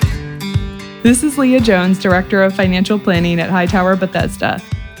This is Leah Jones, Director of Financial Planning at Hightower Bethesda.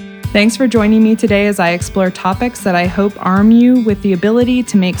 Thanks for joining me today as I explore topics that I hope arm you with the ability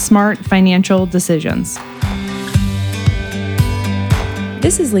to make smart financial decisions.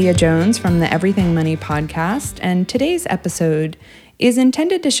 This is Leah Jones from the Everything Money podcast, and today's episode is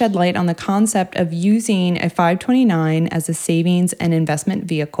intended to shed light on the concept of using a 529 as a savings and investment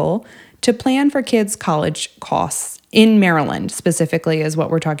vehicle to plan for kids' college costs in Maryland, specifically, is what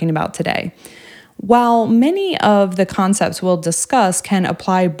we're talking about today. While many of the concepts we'll discuss can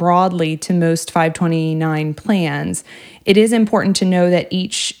apply broadly to most 529 plans, it is important to know that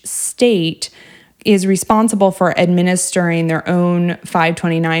each state is responsible for administering their own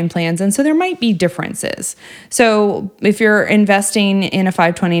 529 plans, and so there might be differences. So if you're investing in a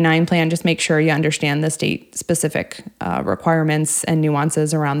 529 plan, just make sure you understand the state-specific requirements and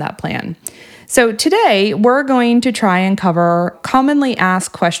nuances around that plan. So today, we're going to try and cover commonly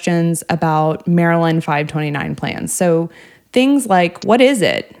asked questions about Maryland 529 plans. So things like, what is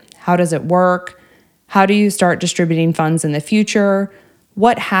it? How does it work? How do you start distributing funds in the future?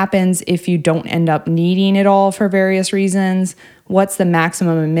 What happens if you don't end up needing it all for various reasons? What's the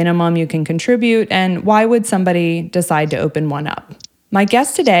maximum and minimum you can contribute? And why would somebody decide to open one up? My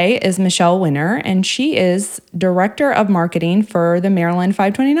guest today is Michelle Winner, and she is Director of Marketing for the Maryland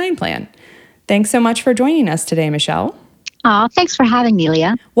 529 plan. Thanks so much for joining us today, Michelle. Thanks for having me,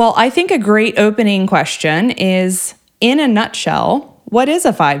 Leah. Well, I think a great opening question is, in a nutshell, what is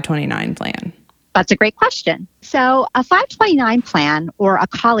a 529 plan? That's a great question. So a 529 plan, or a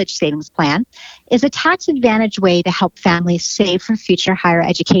college savings plan, is a tax advantage way to help families save for future higher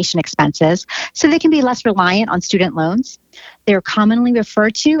education expenses so they can be less reliant on student loans. They're commonly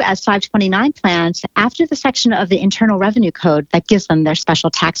referred to as 529 plans after the section of the Internal Revenue Code that gives them their special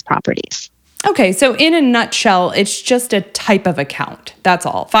tax properties. Okay, so in a nutshell, it's just a type of account. That's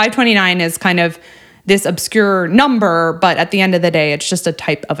all. 529 is kind of this obscure number, but at the end of the day, it's just a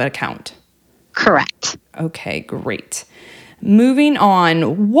type of account. Correct. Okay, great. Moving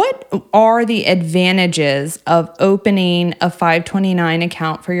on, what are the advantages of opening a 529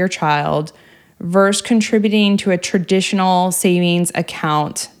 account for your child versus contributing to a traditional savings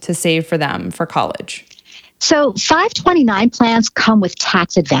account to save for them for college? So 529 plans come with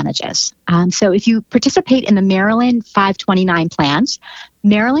tax advantages. So if you participate in the Maryland 529 plans,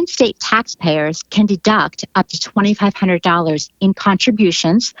 Maryland state taxpayers can deduct up to $2,500 in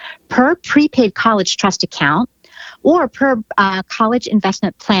contributions per prepaid college trust account or per college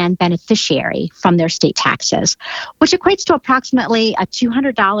investment plan beneficiary from their state taxes, which equates to approximately a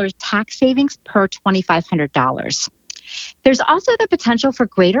 $200 tax savings per $2,500. There's also the potential for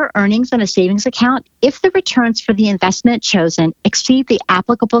greater earnings in a savings account if the returns for the investment chosen exceed the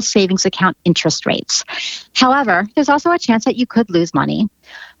applicable savings account interest rates. However, there's also a chance that you could lose money.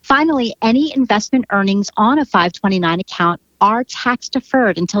 Finally, any investment earnings on a 529 account are tax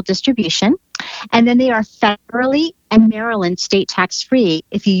deferred until distribution, and then they are federally and Maryland state tax free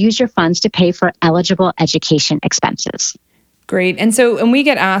if you use your funds to pay for eligible education expenses. Great. And we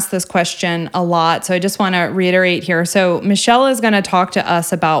get asked this question a lot, so I just want to reiterate here. So Michelle is going to talk to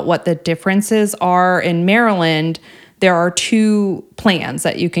us about what the differences are in Maryland. There are two plans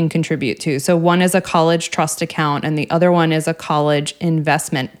that you can contribute to. So one is a college trust account and the other one is a college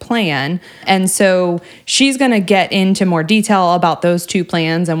investment plan. And so she's going to get into more detail about those two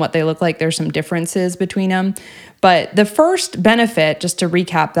plans and what they look like. There's some differences between them. But the first benefit, just to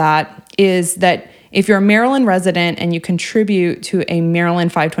recap that, is that if you're a Maryland resident and you contribute to a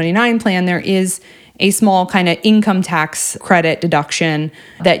Maryland 529 plan, there is a small kind of income tax credit deduction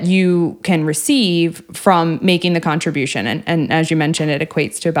that you can receive from making the contribution. And as you mentioned, it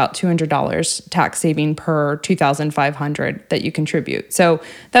equates to about $200 tax saving per $2,500 that you contribute. So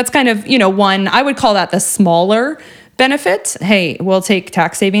that's kind of, one, I would call that the smaller benefit. Hey, we'll take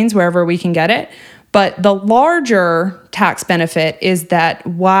tax savings wherever we can get it. But the larger tax benefit is that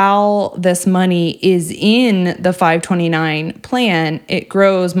while this money is in the 529 plan, it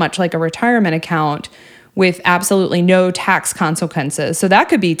grows much like a retirement account with absolutely no tax consequences. So that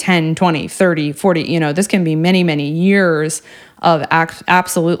could be 10, 20, 30, 40, this can be many, many years of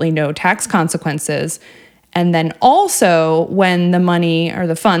absolutely no tax consequences. And then also when the money or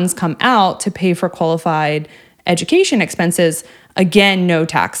the funds come out to pay for qualified education expenses, again, no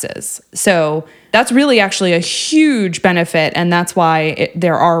taxes. So that's really actually a huge benefit, and that's why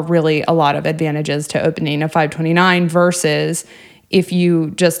there are really a lot of advantages to opening a 529 versus if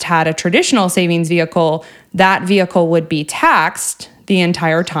you just had a traditional savings vehicle. That vehicle would be taxed the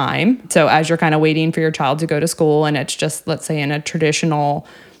entire time. So as you're kind of waiting for your child to go to school and it's just, let's say, in a traditional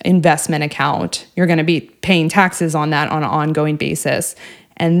investment account, you're going to be paying taxes on that on an ongoing basis.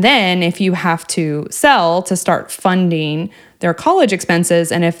 And then if you have to sell to start funding their college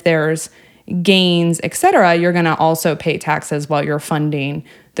expenses, and if there's gains, et cetera, you're going to also pay taxes while you're funding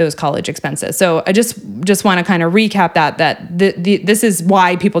those college expenses. So I just want to kind of recap that this is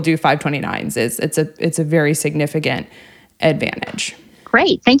why people do 529s. It's a very significant advantage.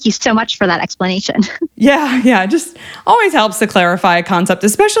 Great. Thank you so much for that explanation. Yeah. Just always helps to clarify a concept,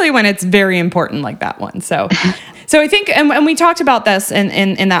 especially when it's very important like that one. So I think, and we talked about this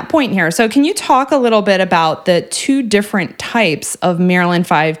in that point here. So can you talk a little bit about the two different types of Maryland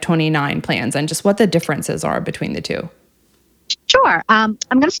 529 plans and just what the differences are between the two? Sure. I'm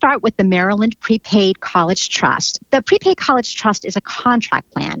going to start with the Maryland Prepaid College Trust. The Prepaid College Trust is a contract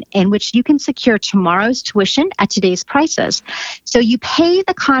plan in which you can secure tomorrow's tuition at today's prices. So you pay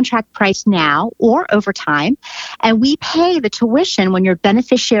the contract price now or over time, and we pay the tuition when your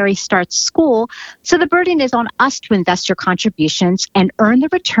beneficiary starts school. So the burden is on us to invest your contributions and earn the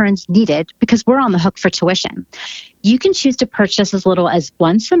returns needed because we're on the hook for tuition. You can choose to purchase as little as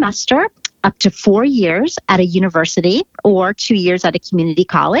one semester, up to 4 years at a university or 2 years at a community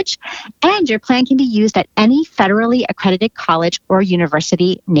college, and your plan can be used at any federally accredited college or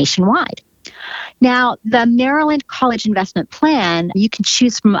university nationwide. Now, the Maryland College Investment Plan, you can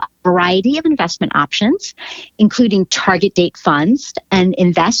choose from a variety of investment options, including target date funds, and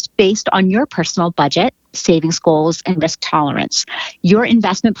invest based on your personal budget, savings goals, and risk tolerance. Your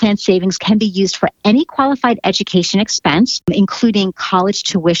investment plan savings can be used for any qualified education expense, including college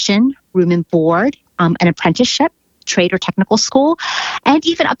tuition, room and board, an apprenticeship, trade or technical school, and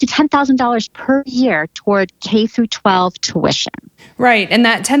even up to $10,000 per year toward K through 12 tuition. Right. And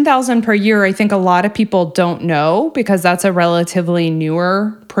that $10,000 per year, I think a lot of people don't know because that's a relatively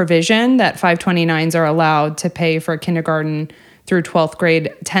newer provision that 529s are allowed to pay for kindergarten through 12th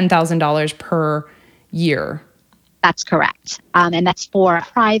grade, $10,000 per year. That's correct. And that's for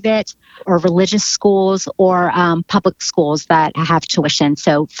private or religious schools or public schools that have tuition.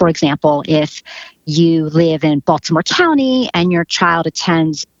 So, for example, if you live in Baltimore County and your child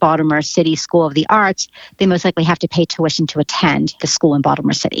attends Baltimore City School of the Arts, they most likely have to pay tuition to attend the school in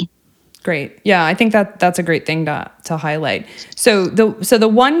Baltimore City. Great. Yeah, I think that's a great thing to highlight. So the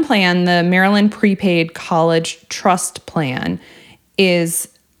one plan, the Maryland Prepaid College Trust Plan, is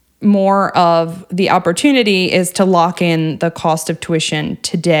more of the opportunity is to lock in the cost of tuition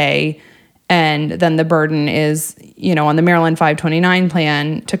today. And then the burden is, on the Maryland 529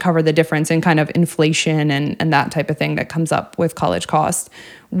 plan to cover the difference in kind of inflation and that type of thing that comes up with college costs.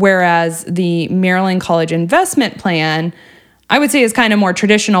 Whereas the Maryland College Investment Plan, I would say is kind of more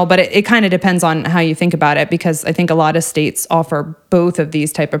traditional, but it kind of depends on how you think about it, because I think a lot of states offer both of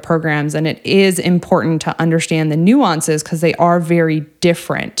these type of programs, and it is important to understand the nuances because they are very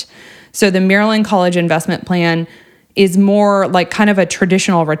different. So the Maryland College Investment Plan is more like kind of a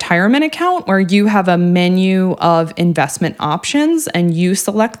traditional retirement account where you have a menu of investment options and you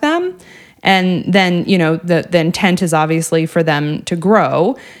select them. And then, the intent is obviously for them to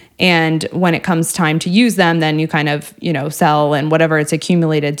grow. And when it comes time to use them, then you kind of, sell, and whatever it's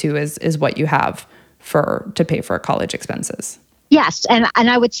accumulated to is what you have to pay for college expenses. Yes, and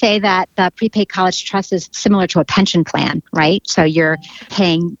I would say that the prepaid college trust is similar to a pension plan, right? So you're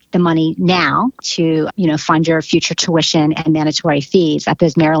paying the money now to, fund your future tuition and mandatory fees at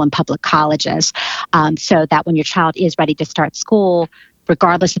those Maryland public colleges, so that when your child is ready to start school,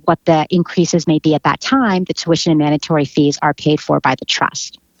 regardless of what the increases may be at that time, the tuition and mandatory fees are paid for by the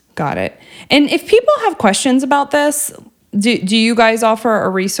trust. Got it. And if people have questions about this, do you guys offer a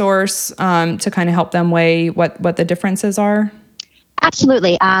resource to kind of help them weigh what the differences are?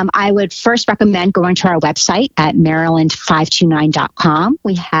 Absolutely. I would first recommend going to our website at maryland529.com.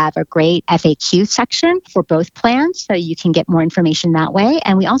 We have a great FAQ section for both plans, so you can get more information that way.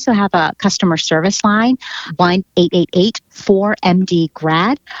 And we also have a customer service line,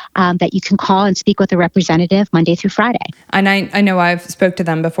 1-888-4MD-GRAD, that you can call and speak with a representative Monday through Friday. And I know I've spoke to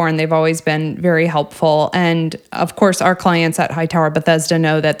them before, and they've always been very helpful. And of course, our clients at Hightower Bethesda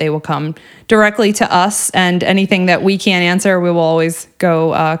know that they will come directly to us, and anything that we can't answer, we will always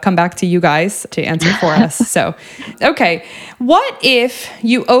come back to you guys to answer for us. So, okay. What if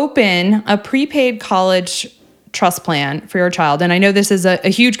you open a prepaid college trust plan for your child? And I know this is a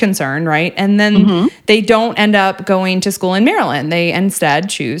huge concern, right? And then they don't end up going to school in Maryland. They instead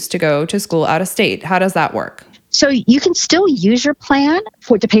choose to go to school out of state. How does that work? So you can still use your plan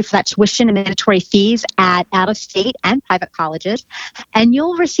to pay for that tuition and mandatory fees at out-of-state and private colleges, and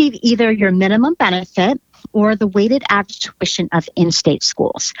you'll receive either your minimum benefit or the weighted average tuition of in-state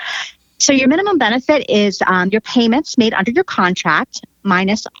schools. So your minimum benefit is your payments made under your contract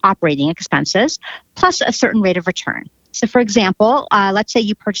minus operating expenses, plus a certain rate of return. So, for example, let's say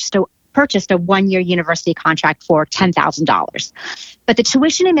you purchased a one-year university contract for $10,000, but the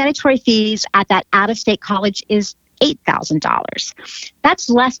tuition and mandatory fees at that out-of-state college is $8,000. That's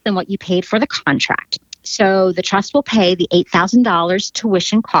less than what you paid for the contract. So the trust will pay the $8,000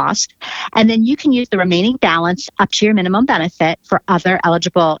 tuition cost, and then you can use the remaining balance up to your minimum benefit for other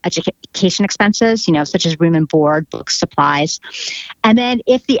eligible education expenses, such as room and board, books, supplies. And then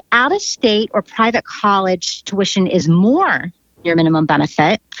if the out-of-state or private college tuition is more your minimum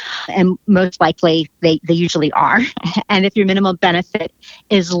benefit, and most likely they usually are, and if your minimum benefit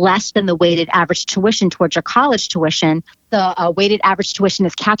is less than the weighted average tuition towards your college tuition, the weighted average tuition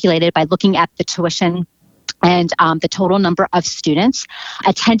is calculated by looking at the tuition and the total number of students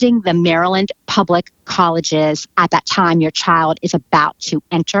attending the Maryland public colleges at that time your child is about to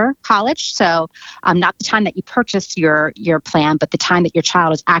enter college. So not the time that you purchase your plan, but the time that your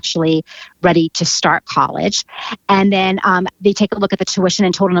child is actually ready to start college. And then they take a look at the tuition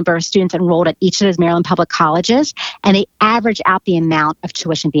and total number of students enrolled at each of those Maryland public colleges, and they average out the amount of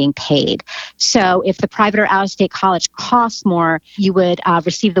tuition being paid. So if the private or out-of-state college costs more, you would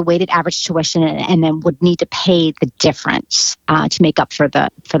receive the weighted average tuition and then would need to pay the difference to make up for the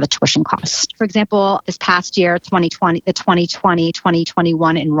tuition cost. For example, this past year,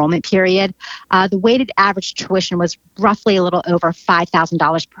 2020-2021 enrollment period, the weighted average tuition was roughly a little over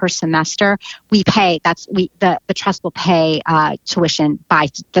 $5,000 per semester. The trust will pay tuition by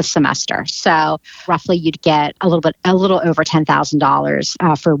the semester. So roughly you'd get a little over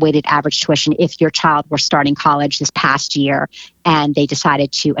 $10,000 for weighted average tuition if your child were starting college this past year and they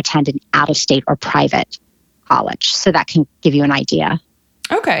decided to attend an out-of-state or private college. So that can give you an idea.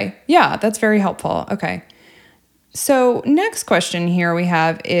 Okay. Yeah, that's very helpful. Okay. So next question here we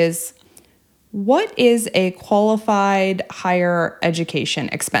have is, what is a qualified higher education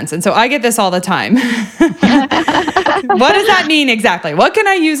expense? And so I get this all the time. What does that mean exactly? What can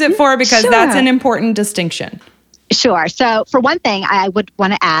I use it for? Because that's an important distinction. Sure. So for one thing, I would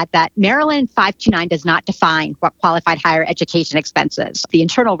want to add that Maryland 529 does not define what qualified higher education expenses. The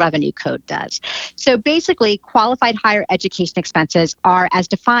Internal Revenue Code does. So basically, qualified higher education expenses are as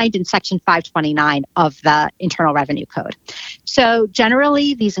defined in Section 529 of the Internal Revenue Code. So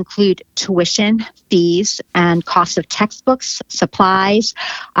generally, these include tuition, fees, and costs of textbooks, supplies,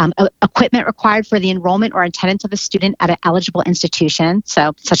 equipment required for the enrollment or attendance of a student at an eligible institution,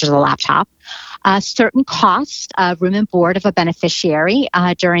 so such as a laptop. Certain costs, room and board of a beneficiary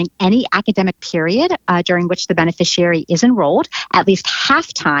during any academic period during which the beneficiary is enrolled, at least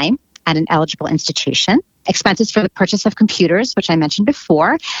half time at an eligible institution. Expenses for the purchase of computers, which I mentioned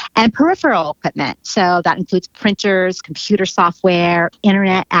before, and peripheral equipment. So that includes printers, computer software,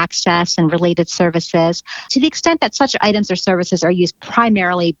 internet access, and related services, to the extent that such items or services are used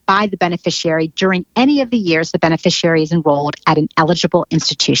primarily by the beneficiary during any of the years the beneficiary is enrolled at an eligible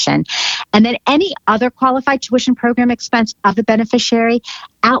institution. And then any other qualified tuition program expense of the beneficiary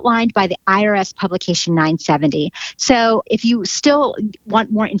outlined by the IRS Publication 970. So if you still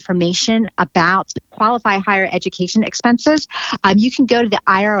want more information about qualified higher education expenses, you can go to the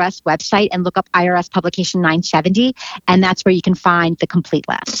IRS website and look up IRS Publication 970, and that's where you can find the complete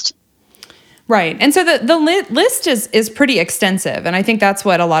list. Right. And so the list is pretty extensive. And I think that's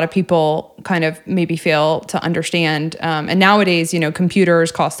what a lot of people kind of maybe fail to understand. And nowadays,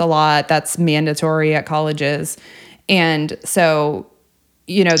 computers cost a lot. That's mandatory at colleges. And so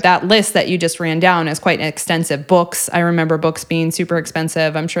that list that you just ran down is quite extensive. Books, I remember books being super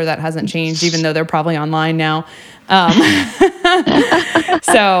expensive. I'm sure that hasn't changed, even though they're probably online now.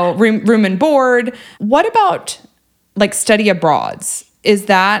 So room and board. What about like study abroads? Is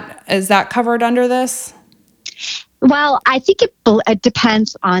that covered under this? Well, I think it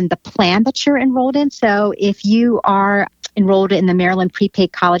depends on the plan that you're enrolled in. So if you are enrolled in the Maryland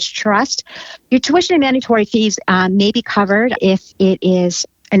Prepaid College Trust, your tuition and mandatory fees may be covered if it is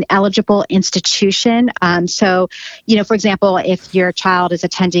an eligible institution. So, for example, if your child is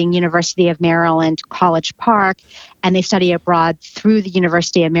attending University of Maryland College Park and they study abroad through the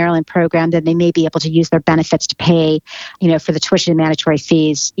University of Maryland program, then they may be able to use their benefits to pay, for the tuition and mandatory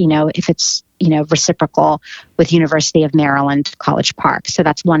fees, if it's reciprocal with University of Maryland College Park. So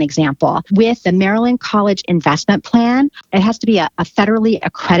that's one example. With the Maryland College Investment Plan, it has to be a federally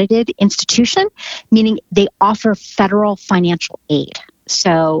accredited institution, meaning they offer federal financial aid.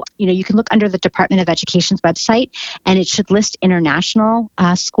 So, you can look under the Department of Education's website, and it should list international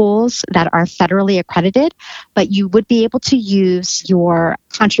schools that are federally accredited, but you would be able to use your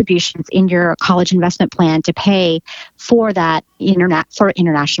contributions in your college investment plan to pay for that for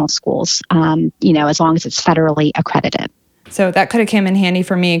international schools, as long as it's federally accredited. So that could have come in handy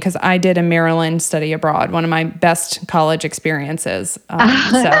for me because I did a Maryland study abroad, one of my best college experiences.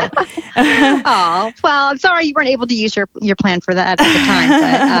 Oh, well, I'm sorry you weren't able to use your plan for that at the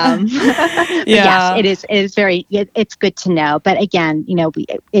time. But yes, it's good to know. But again,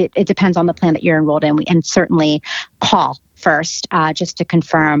 it depends on the plan that you're enrolled in, and certainly call first just to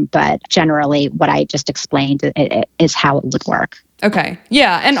confirm. But generally, what I just explained is how it would work. Okay.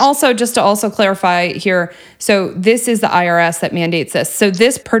 Yeah. And also, just to also clarify here, so this is the IRS that mandates this. So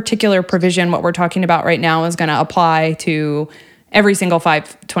this particular provision, what we're talking about right now, is going to apply to every single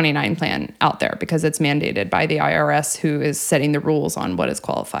 529 plan out there because it's mandated by the IRS, who is setting the rules on what is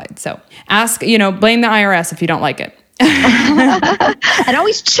qualified. So blame the IRS if you don't like it. And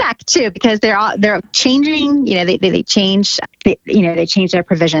always check too, because they're changing. They change. They change their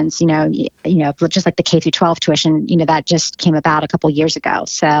provisions. Just like the K through 12 tuition. That just came about a couple years ago.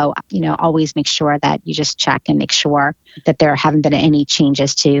 So always make sure that you just check and make sure that there haven't been any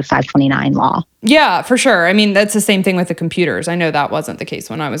changes to 529 law. Yeah, for sure. I mean, that's the same thing with the computers. I know that wasn't the case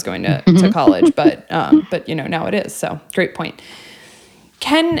when I was going to college, but now it is. So great point.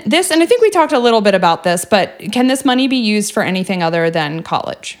 Can this, and I think we talked a little bit about this, but can this money be used for anything other than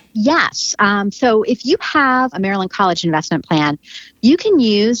college? Yes. So if you have a Maryland College Investment Plan, you can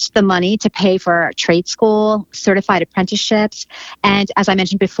use the money to pay for trade school, certified apprenticeships, and as I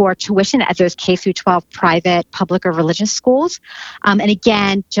mentioned before, tuition at those K through 12 private, public, or religious schools. And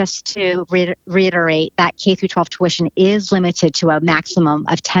again, just to reiterate, that K through 12 tuition is limited to a maximum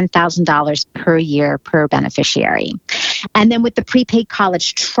of $10,000 per year per beneficiary. And then with the prepaid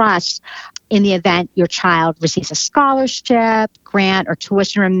college trust, in the event your child receives a scholarship, grant, or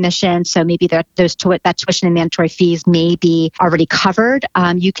tuition remission, so maybe that tuition and mandatory fees may be already covered,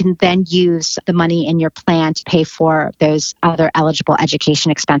 you can then use the money in your plan to pay for those other eligible education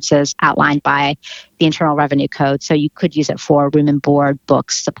expenses outlined by the Internal Revenue Code. So you could use it for room and board,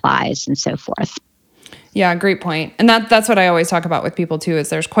 books, supplies, and so forth. Yeah, great point. And that's what I always talk about with people too, is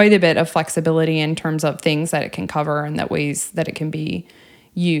there's quite a bit of flexibility in terms of things that it can cover and that ways that it can be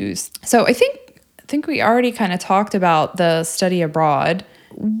used. So I think we already kind of talked about the study abroad.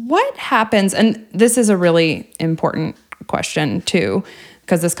 What happens, and this is a really important question too,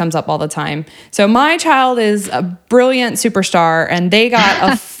 because this comes up all the time. So my child is a brilliant superstar and they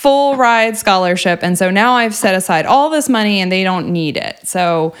got a full ride scholarship. And so now I've set aside all this money and they don't need it.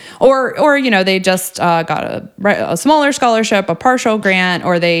 So, or they just got a smaller scholarship, a partial grant,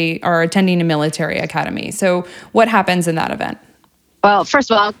 or they are attending a military academy. So what happens in that event? Well, first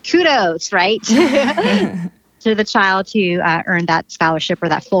of all, kudos, right? To the child who earned that scholarship or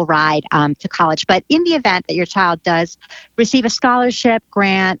that full ride to college. But in the event that your child does receive a scholarship,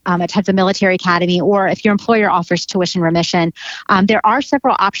 grant, attends a military academy, or if your employer offers tuition remission, there are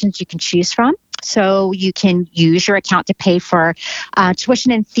several options you can choose from. So you can use your account to pay for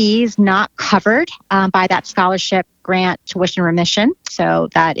tuition and fees not covered by that scholarship, grant, tuition remission. So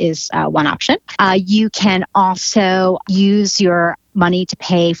that is one option. You can also use your money to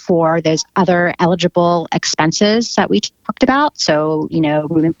pay for those other eligible expenses that we talked about. So,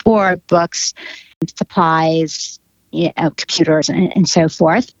 room and board, books, supplies, computers, and so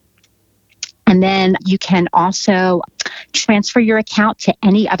forth. And then you can also transfer your account to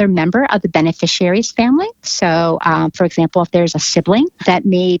any other member of the beneficiary's family. So, for example, if there's a sibling that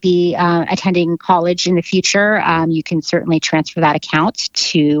may be attending college in the future, you can certainly transfer that account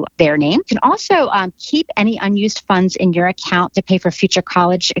to their name. You can also keep any unused funds in your account to pay for future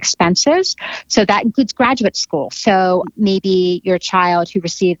college expenses. So that includes graduate school. So maybe your child who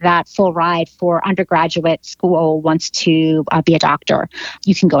received that full ride for undergraduate school wants to be a doctor.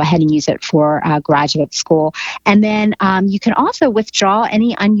 You can go ahead and use it for graduate school. And then you can also withdraw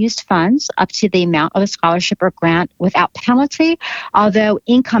any unused funds up to the amount of a scholarship or grant without penalty, although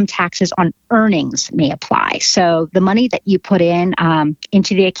income taxes on earnings may apply. So the money that you put in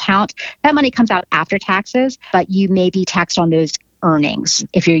into the account, that money comes out after taxes, but you may be taxed on those earnings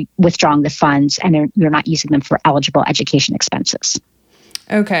if you're withdrawing the funds and you're not using them for eligible education expenses.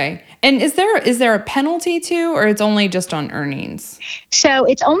 Okay. And is there a penalty too, or it's only just on earnings? So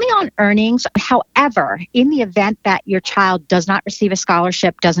it's only on earnings. However, in the event that your child does not receive a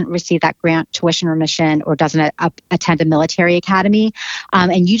scholarship, doesn't receive that grant, tuition remission, or doesn't attend a military academy,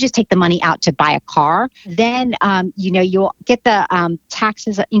 and you just take the money out to buy a car, then you'll get the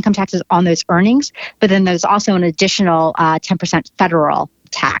income taxes on those earnings. But then there's also an additional 10% federal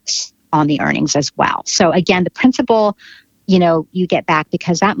tax on the earnings as well. So again, the principal you get back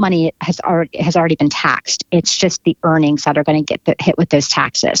because that money has already been taxed. It's just the earnings that are going to get hit with those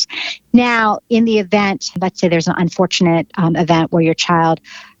taxes. Now, in the event, let's say there's an unfortunate event where your child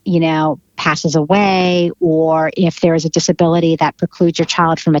passes away, or if there is a disability that precludes your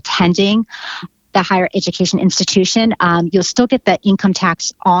child from attending the higher education institution, you'll still get the income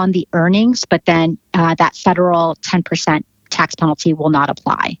tax on the earnings, but then that federal 10% tax penalty will not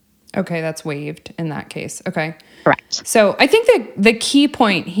apply. Okay, that's waived in that case. Okay. Correct. So I think that the key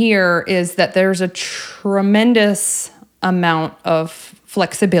point here is that there's a tremendous amount of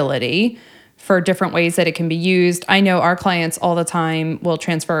flexibility for different ways that it can be used. I know our clients all the time will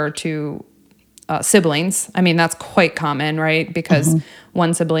transfer to siblings. I mean, that's quite common, right? Because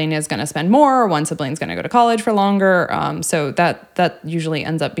one sibling is going to spend more, one sibling is going to go to college for longer. So that usually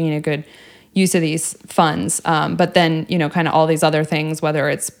ends up being a good use of these funds. But then, kind of all these other things, whether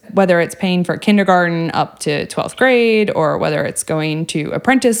it's paying for kindergarten up to 12th grade, or whether it's going to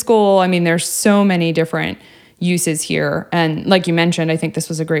apprentice school. I mean, there's so many different uses here. And like you mentioned, I think this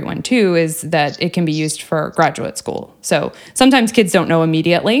was a great one too, is that it can be used for graduate school. So sometimes kids don't know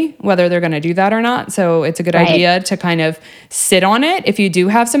immediately whether they're going to do that or not. So it's a good idea to kind of sit on it. If you do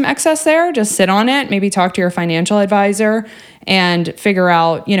have some excess there, just sit on it, maybe talk to your financial advisor and figure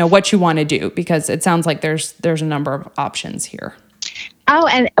out, what you want to do, because it sounds like there's a number of options here. Oh,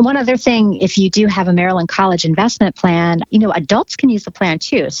 and one other thing, if you do have a Maryland College investment plan, adults can use the plan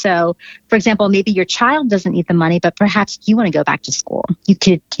too. So, for example, maybe your child doesn't need the money, but perhaps you want to go back to school. You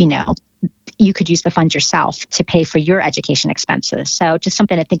could use the funds yourself to pay for your education expenses. So just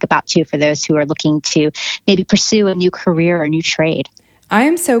something to think about too for those who are looking to maybe pursue a new career or new trade. I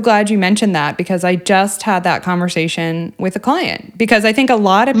am so glad you mentioned that, because I just had that conversation with a client, because I think a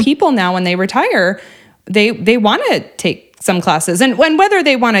lot of people now, when they retire, they want to take some classes, and whether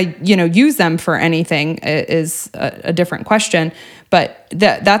they want to, use them for anything is a different question. But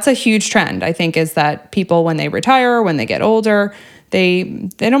that's a huge trend, I think, is that people, when they retire, when they get older, they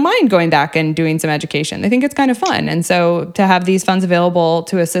don't mind going back and doing some education. They think it's kind of fun. And so to have these funds available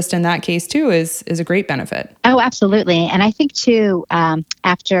to assist in that case too is a great benefit. Oh, absolutely. And I think too,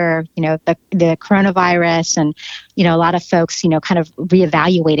 after, the coronavirus and, a lot of folks, kind of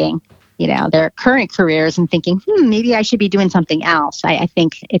reevaluating their current careers and thinking, maybe I should be doing something else. I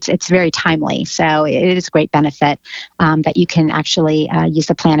think it's very timely. So it is a great benefit that you can actually use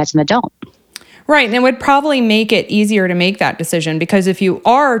the plan as an adult. Right. And it would probably make it easier to make that decision, because if you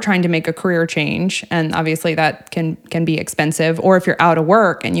are trying to make a career change, and obviously that can be expensive, or if you're out of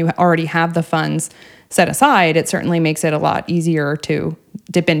work and you already have the funds set aside, it certainly makes it a lot easier to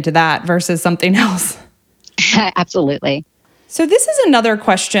dip into that versus something else. Absolutely. So this is another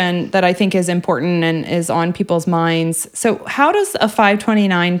question that I think is important and is on people's minds. So how does a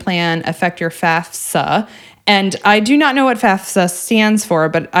 529 plan affect your FAFSA? And I do not know what FAFSA stands for,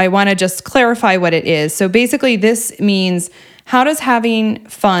 but I want to just clarify what it is. So basically this means, how does having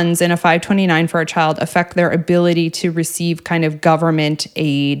funds in a 529 for a child affect their ability to receive kind of government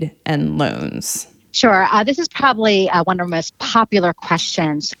aid and loans? Sure. This is probably one of the most popular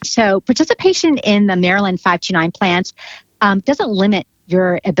questions. So participation in the Maryland 529 plans doesn't limit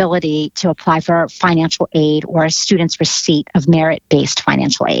your ability to apply for financial aid or a student's receipt of merit-based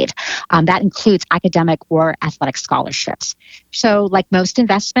financial aid. That includes academic or athletic scholarships. So like most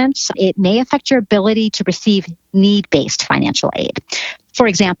investments, it may affect your ability to receive need-based financial aid. For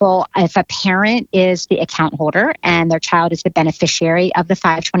example, if a parent is the account holder and their child is the beneficiary of the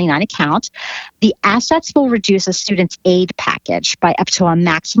 529 account, the assets will reduce a student's aid package by up to a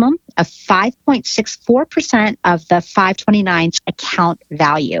maximum of 5.64% of the 529's account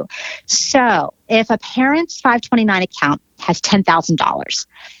value. So if a parent's 529 account has $10,000,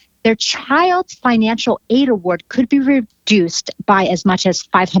 their child's financial aid award could be reduced by as much as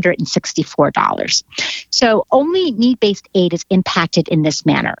 $564. So only need-based aid is impacted in this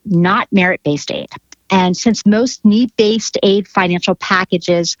manner, not merit-based aid. And since most need-based aid financial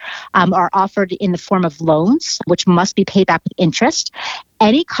packages are offered in the form of loans, which must be paid back with interest,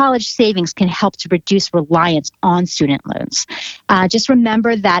 any college savings can help to reduce reliance on student loans. Just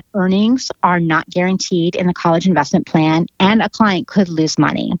remember that earnings are not guaranteed in the college investment plan, and a client could lose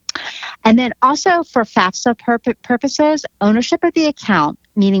money. And then also for FAFSA purposes, ownership of the account,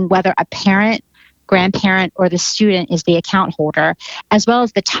 meaning whether a parent, grandparent, or the student is the account holder, as well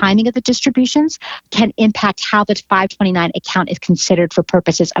as the timing of the distributions, can impact how the 529 account is considered for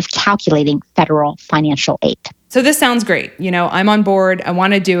purposes of calculating federal financial aid. So this sounds great. I'm on board. I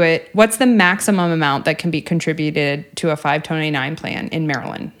want to do it. What's the maximum amount that can be contributed to a 529 plan in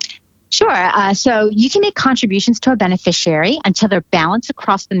Maryland? Sure. So you can make contributions to a beneficiary until their balance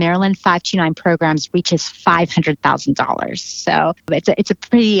across the Maryland 529 programs reaches $500,000. So it's a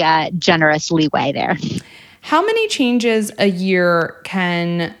pretty generous leeway there. How many changes a year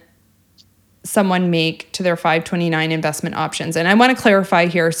can someone make to their 529 investment options? And I want to clarify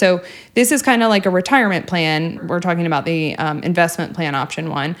here. So this is kind of like a retirement plan. We're talking about the investment plan option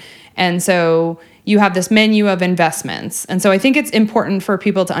one. And so you have this menu of investments. And so I think it's important for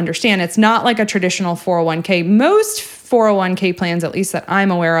people to understand it's not like a traditional 401k. Most 401k plans, at least that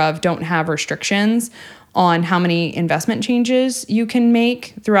I'm aware of, don't have restrictions on how many investment changes you can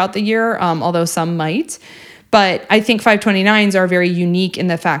make throughout the year, although some might. But I think 529s are very unique in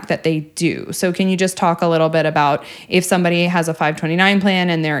the fact that they do. So can you just talk a little bit about if somebody has a 529 plan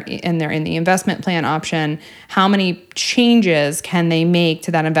and they're in the investment plan option, how many changes can they make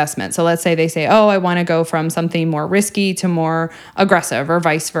to that investment? So let's say they say, oh, I want to go from something more risky to more aggressive or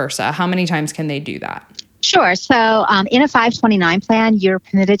vice versa. How many times can they do that? Sure. So in a 529 plan, you're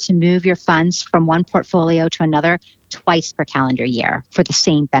permitted to move your funds from one portfolio to another twice per calendar year for the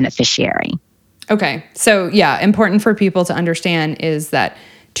same beneficiary. Okay. So yeah, important for people to understand is that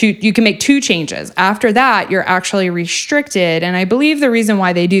you can make two changes. After that, you're actually restricted. And I believe the reason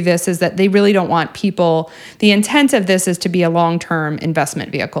why they do this is that they really don't want people, the intent of this is to be a long-term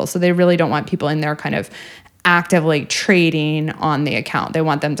investment vehicle. So they really don't want people in there kind of actively trading on the account. They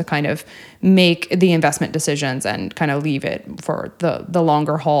want them to kind of make the investment decisions and kind of leave it for the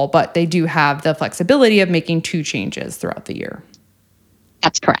longer haul. But they do have the flexibility of making two changes throughout the year.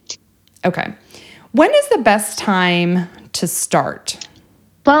 That's correct. Okay. When is the best time to start?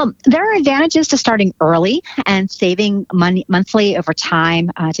 Well, there are advantages to starting early and saving money monthly over time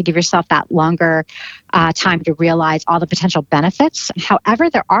to give yourself that longer time to realize all the potential benefits. However,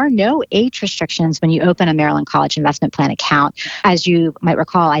 there are no age restrictions when you open a Maryland College Investment Plan account. As you might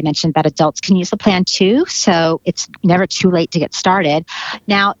recall, I mentioned that adults can use the plan too, so it's never too late to get started.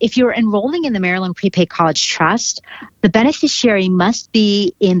 Now, if you're enrolling in the Maryland Prepaid College Trust, the beneficiary must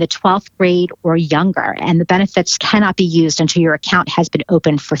be in the 12th grade or younger, and the benefits cannot be used until your account has been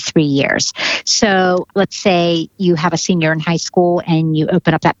open for 3 years. So let's say you have a senior in high school and you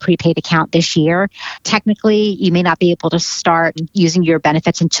open up that prepaid account this year. Technically, you may not be able to start using your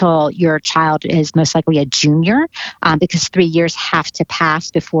benefits until your child is most likely a junior, because 3 years have to pass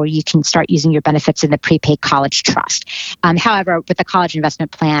before you can start using your benefits in the prepaid college trust. However, with the college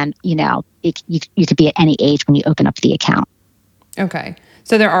investment plan, you could be at any age when you open up the account. Okay.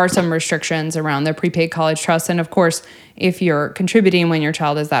 So there are some restrictions around the prepaid college trust. And of course, if you're contributing when your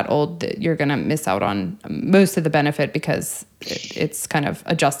child is that old, you're going to miss out on most of the benefit because it's kind of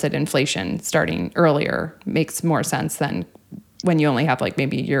adjusted inflation starting earlier. Makes more sense than when you only have like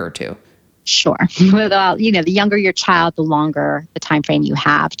maybe a year or two. Sure. Well, the younger your child, the longer the time frame you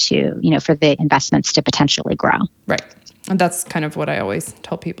have to, for the investments to potentially grow. Right. And that's kind of what I always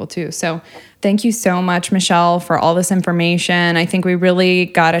tell people too. So thank you so much, Michelle, for all this information. I think we really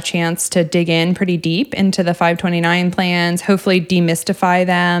got a chance to dig in pretty deep into the 529 plans, hopefully demystify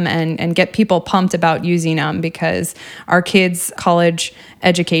them and get people pumped about using them because our kids' college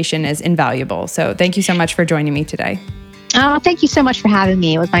education is invaluable. So thank you so much for joining me today. Oh, thank you so much for having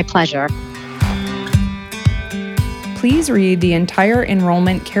me. It was my pleasure. Please read the entire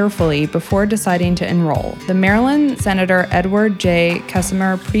enrollment carefully before deciding to enroll. The Maryland Senator Edward J.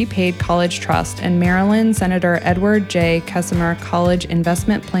 Kusimer Prepaid College Trust and Maryland Senator Edward J. Kusimer College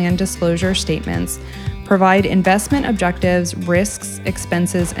Investment Plan Disclosure Statements provide investment objectives, risks,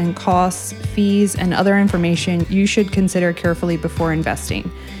 expenses, and costs, fees, and other information you should consider carefully before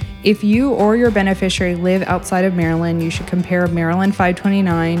investing. If you or your beneficiary live outside of Maryland, you should compare Maryland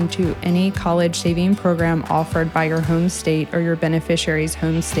 529 to any college saving program offered by your home state or your beneficiary's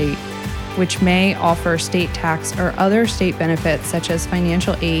home state, which may offer state tax or other state benefits such as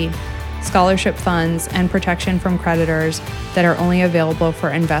financial aid, scholarship funds, and protection from creditors that are only available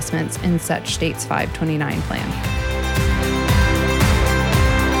for investments in such state's 529 plan.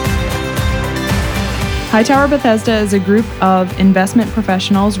 Hightower Bethesda is a group of investment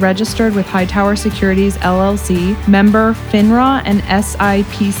professionals registered with Hightower Securities LLC, member FINRA and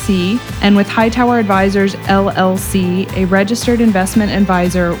SIPC, and with Hightower Advisors LLC, a registered investment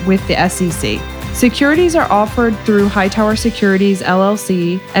advisor with the SEC. Securities are offered through Hightower Securities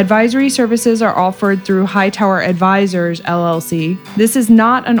LLC. Advisory services are offered through Hightower Advisors LLC. This is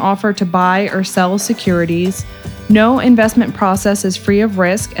not an offer to buy or sell securities. No investment process is free of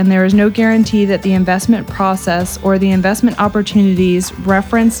risk, and there is no guarantee that the investment process or the investment opportunities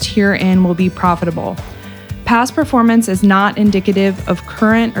referenced herein will be profitable. Past performance is not indicative of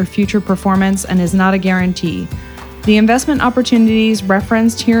current or future performance and is not a guarantee. The investment opportunities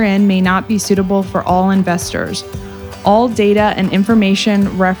referenced herein may not be suitable for all investors. All data and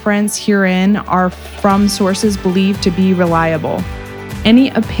information referenced herein are from sources believed to be reliable. Any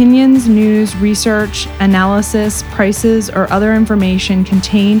opinions, news, research, analysis, prices, or other information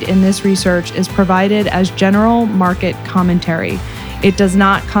contained in this research is provided as general market commentary. It does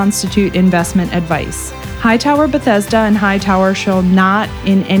not constitute investment advice. Hightower Bethesda and Hightower shall not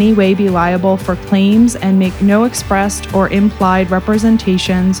in any way be liable for claims and make no expressed or implied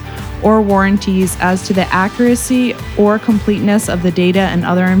representations or warranties as to the accuracy or completeness of the data and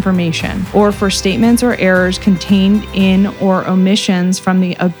other information, or for statements or errors contained in or omissions from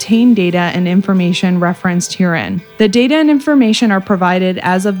the obtained data and information referenced herein. The data and information are provided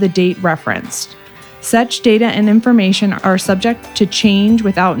as of the date referenced. Such data and information are subject to change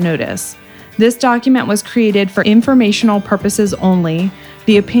without notice. This document was created for informational purposes only.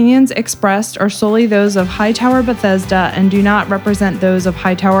 The opinions expressed are solely those of Hightower Bethesda and do not represent those of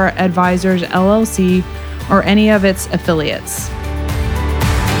Hightower Advisors LLC or any of its affiliates.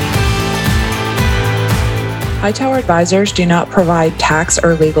 Hightower Advisors do not provide tax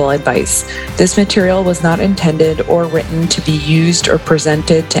or legal advice. This material was not intended or written to be used or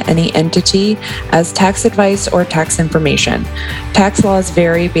presented to any entity as tax advice or tax information. Tax laws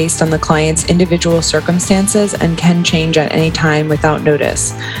vary based on the client's individual circumstances and can change at any time without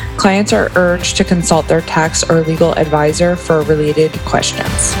notice. Clients are urged to consult their tax or legal advisor for related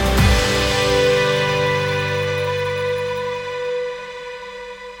questions.